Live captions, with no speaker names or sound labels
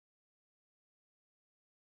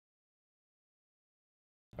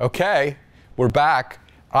Okay, we're back.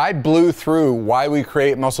 I blew through why we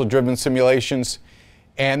create muscle-driven simulations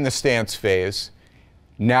and the stance phase.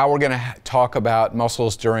 Now we're going to talk about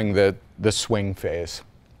muscles during the swing phase.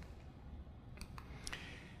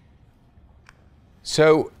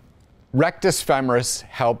 So rectus femoris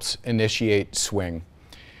helps initiate swing.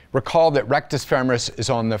 Recall that rectus femoris is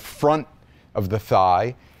on the front of the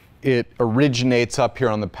thigh. It originates up here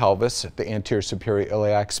on the pelvis at the anterior superior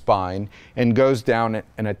iliac spine and goes down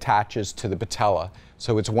and attaches to the patella.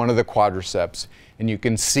 So it's one of the quadriceps, and you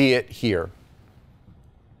can see it here.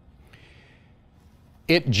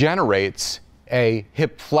 It generates a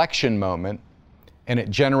hip flexion moment and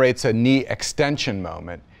it generates a knee extension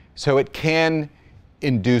moment. So it can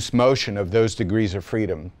induce motion of those degrees of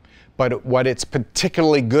freedom. But what it's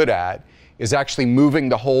particularly good at is actually moving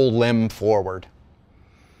the whole limb forward.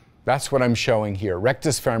 That's what I'm showing here.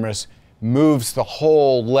 Rectus femoris moves the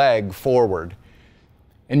whole leg forward.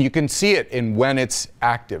 And you can see it in when it's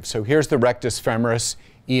active. So here's the rectus femoris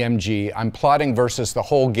EMG. I'm plotting versus the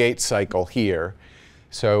whole gait cycle here.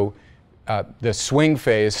 So the swing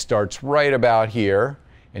phase starts right about here,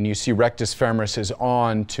 and you see rectus femoris is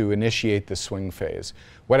on to initiate the swing phase.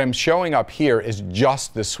 What I'm showing up here is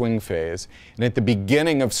just the swing phase. And at the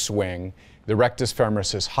beginning of swing, the rectus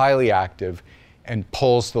femoris is highly active and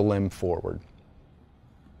pulls the limb forward.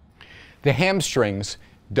 The hamstrings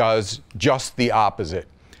does just the opposite.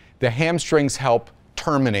 The hamstrings help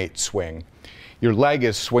terminate swing. Your leg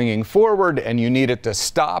is swinging forward and you need it to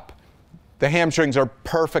stop. The hamstrings are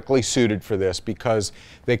perfectly suited for this because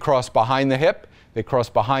they cross behind the hip, they cross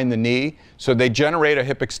behind the knee, so they generate a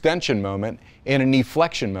hip extension moment and a knee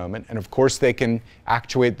flexion moment, and of course they can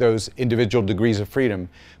actuate those individual degrees of freedom,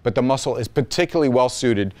 but the muscle is particularly well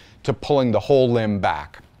suited to pulling the whole limb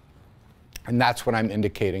back. And that's what I'm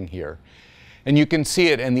indicating here. And you can see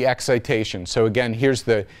it in the excitation. So again, here's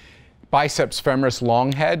the biceps femoris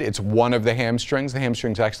long head. It's one of the hamstrings. The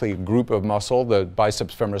hamstring's actually a group of muscle. The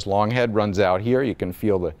biceps femoris long head runs out here. You can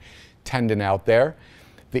feel the tendon out there.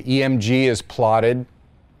 The EMG is plotted.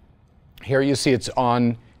 Here you see it's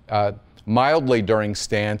on mildly during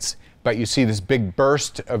stance, but you see this big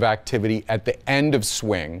burst of activity at the end of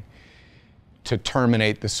swing to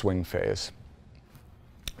terminate the swing phase.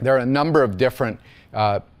 There are a number of different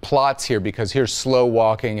plots here because here's slow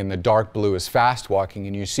walking and the dark blue is fast walking,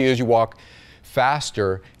 and you see as you walk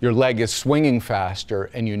faster, your leg is swinging faster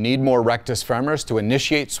and you need more rectus femoris to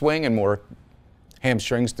initiate swing and more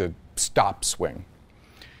hamstrings to stop swing.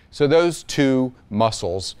 So those two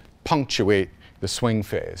muscles punctuate the swing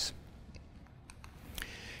phase.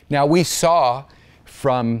 Now we saw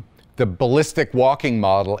from the ballistic walking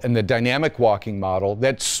model and the dynamic walking model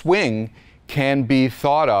that swing can be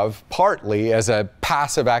thought of partly as a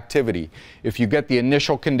passive activity. If you get the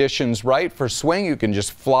initial conditions right for swing, you can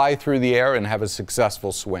just fly through the air and have a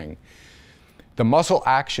successful swing. The muscle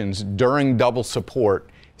actions during double support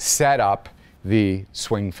set up the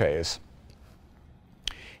swing phase.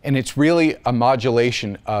 And it's really a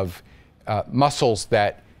modulation of muscles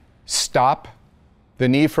that stop the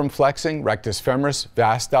knee from flexing, rectus femoris,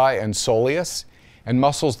 vasti, and soleus, and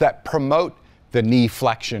muscles that promote the knee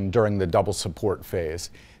flexion during the double support phase,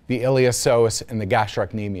 the iliopsoas and the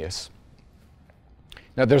gastrocnemius.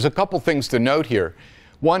 Now there's a couple things to note here.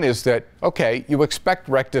 One is that, okay, you expect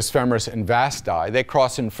rectus femoris and vasti, they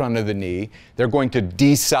cross in front of the knee, they're going to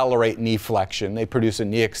decelerate knee flexion, they produce a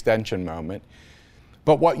knee extension moment.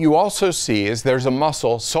 But what you also see is there's a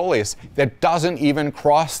muscle, soleus, that doesn't even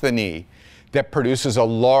cross the knee, that produces a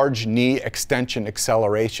large knee extension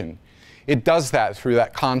acceleration. It does that through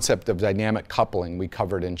that concept of dynamic coupling we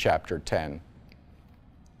covered in Chapter 10.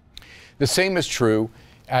 The same is true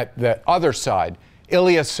at the other side.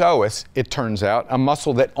 Iliopsoas, it turns out, a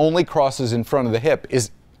muscle that only crosses in front of the hip, is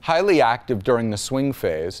highly active during the swing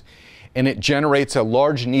phase, and it generates a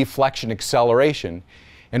large knee flexion acceleration.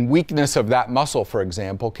 And weakness of that muscle, for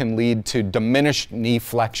example, can lead to diminished knee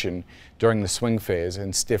flexion during the swing phase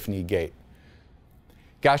and stiff knee gait.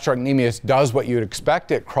 Gastrocnemius does what you'd expect.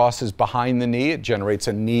 It crosses behind the knee, it generates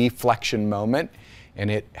a knee flexion moment, and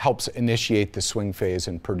it helps initiate the swing phase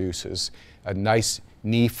and produces a nice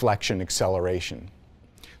knee flexion acceleration.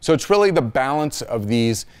 So it's really the balance of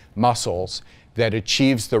these muscles that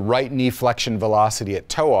achieves the right knee flexion velocity at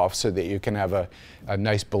toe off so that you can have a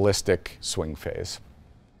nice ballistic swing phase.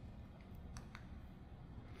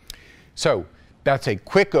 So that's a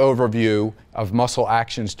quick overview of muscle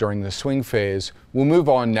actions during the swing phase. We'll move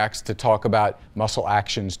on next to talk about muscle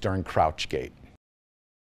actions during crouch gait.